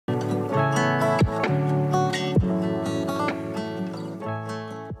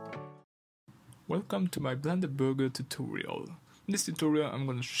welcome to my blended burger tutorial. In this tutorial I'm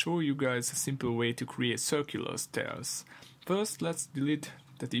going to show you guys a simple way to create circular stairs. First, let's delete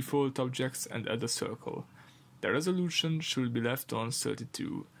the default objects and add a circle. The resolution should be left on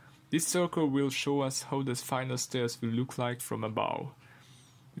 32. This circle will show us how the final stairs will look like from above.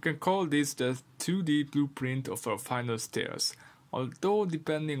 You can call this the 2D blueprint of our final stairs. Although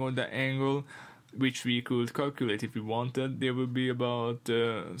depending on the angle, which we could calculate if we wanted, there will be about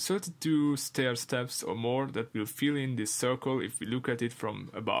 32 stair steps or more that will fill in this circle if we look at it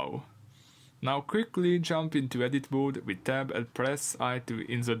from above. Now quickly jump into edit mode with tab and press I to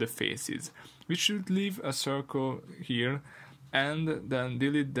insert the faces. We should leave a circle here and then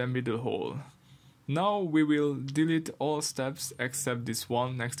delete the middle hole. Now we will delete all steps except this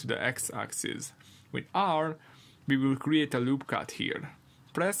one next to the x-axis. With R, we will create a loop cut here.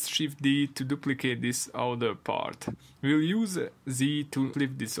 Press Shift D to duplicate this outer part. We will use Z to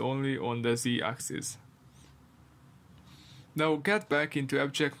flip this only on the Z axis. Now get back into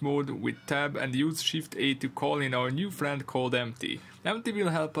object mode with tab and use Shift A to call in our new friend called empty. Empty will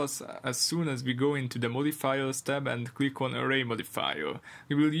help us as soon as we go into the modifiers tab and click on array modifier.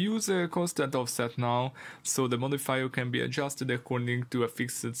 We will use a constant offset now, so the modifier can be adjusted according to a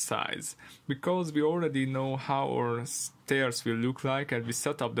fixed size. Because we already know how our stairs will look like and we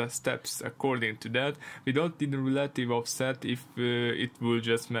set up the steps according to that, we don't need a relative offset if it will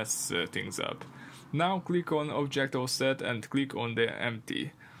just mess things up. Now click on Object Offset and click on the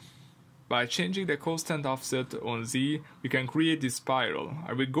empty. By changing the constant offset on Z, we can create this spiral.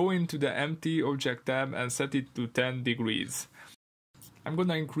 I will go into the empty object tab and set it to 10 degrees. I'm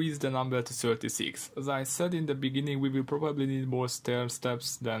gonna increase the number to 36. As I said in the beginning, we will probably need more stair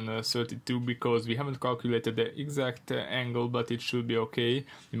steps than 32 because we haven't calculated the exact angle, but it should be okay.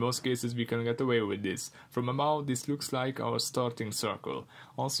 In most cases we can get away with this. From above, this looks like our starting circle.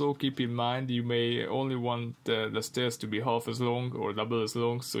 Also keep in mind you may only want the stairs to be half as long or double as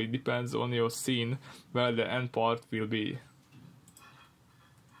long, so it depends on your scene where the end part will be.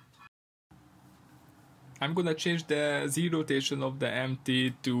 I'm gonna change the Z rotation of the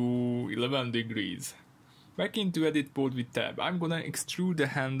empty to 11 degrees. Back into edit mode with tab. I'm gonna extrude the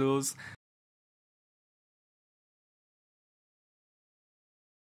handles.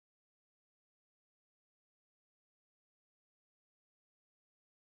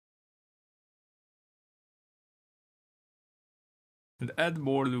 And add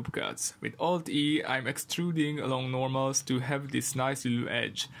more loop cuts. With Alt E, I'm extruding along normals to have this nice little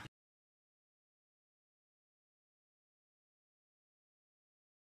edge.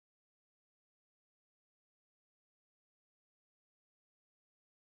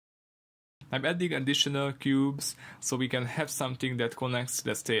 I'm adding additional cubes so we can have something that connects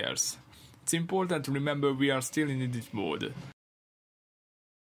the stairs. It's important to remember we are still in edit mode.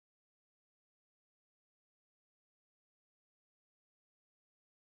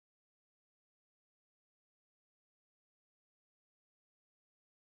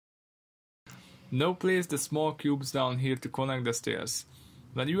 Now place the small cubes down here to connect the stairs.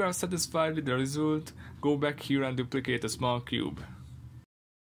 When you are satisfied with the result, go back here and duplicate a small cube.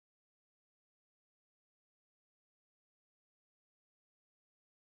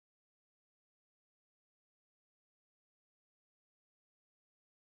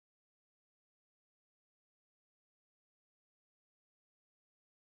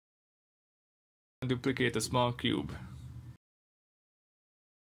 Duplicate a small cube.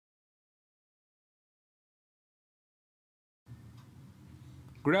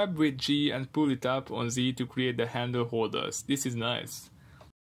 Grab with G and pull it up on Z to create the handle holders. This is nice.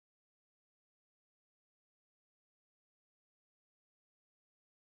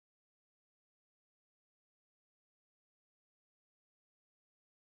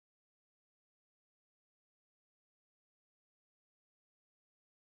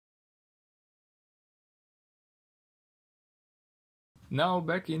 Now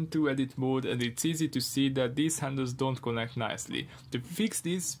back into edit mode, and it's easy to see that these handles don't connect nicely. To fix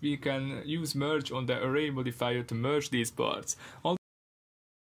this, we can use merge on the array modifier to merge these parts. Although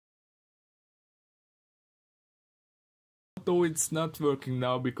it's not working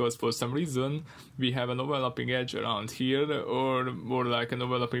now because for some reason we have an overlapping edge around here, or more like an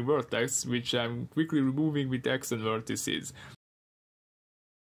overlapping vertex, which I'm quickly removing with X and vertices.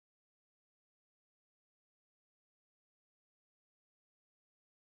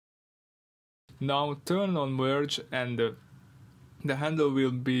 Now turn on merge and the handle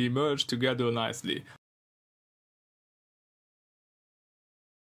will be merged together nicely.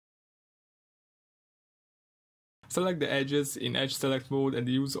 Select the edges in edge select mode and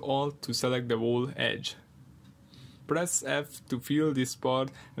use Alt to select the whole edge. Press F to fill this part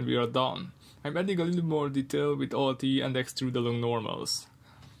and we are done. I'm adding a little more detail with Alt E and extrude along normals.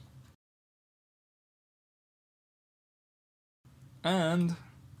 And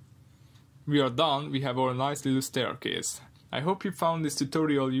we are done. We have our nice little staircase. I hope you found this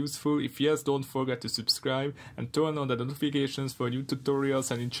tutorial useful. If yes, don't forget to subscribe and turn on the notifications for new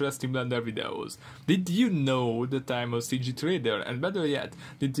tutorials and interesting Blender videos. Did you know that I'm a CG trader? And better yet,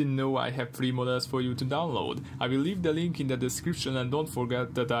 did you know I have free models for you to download? I will leave the link in the description, and don't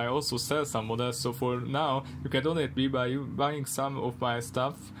forget that I also sell some models, so for now you can donate me by buying some of my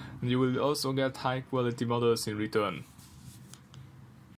stuff, and you will also get high quality models in return.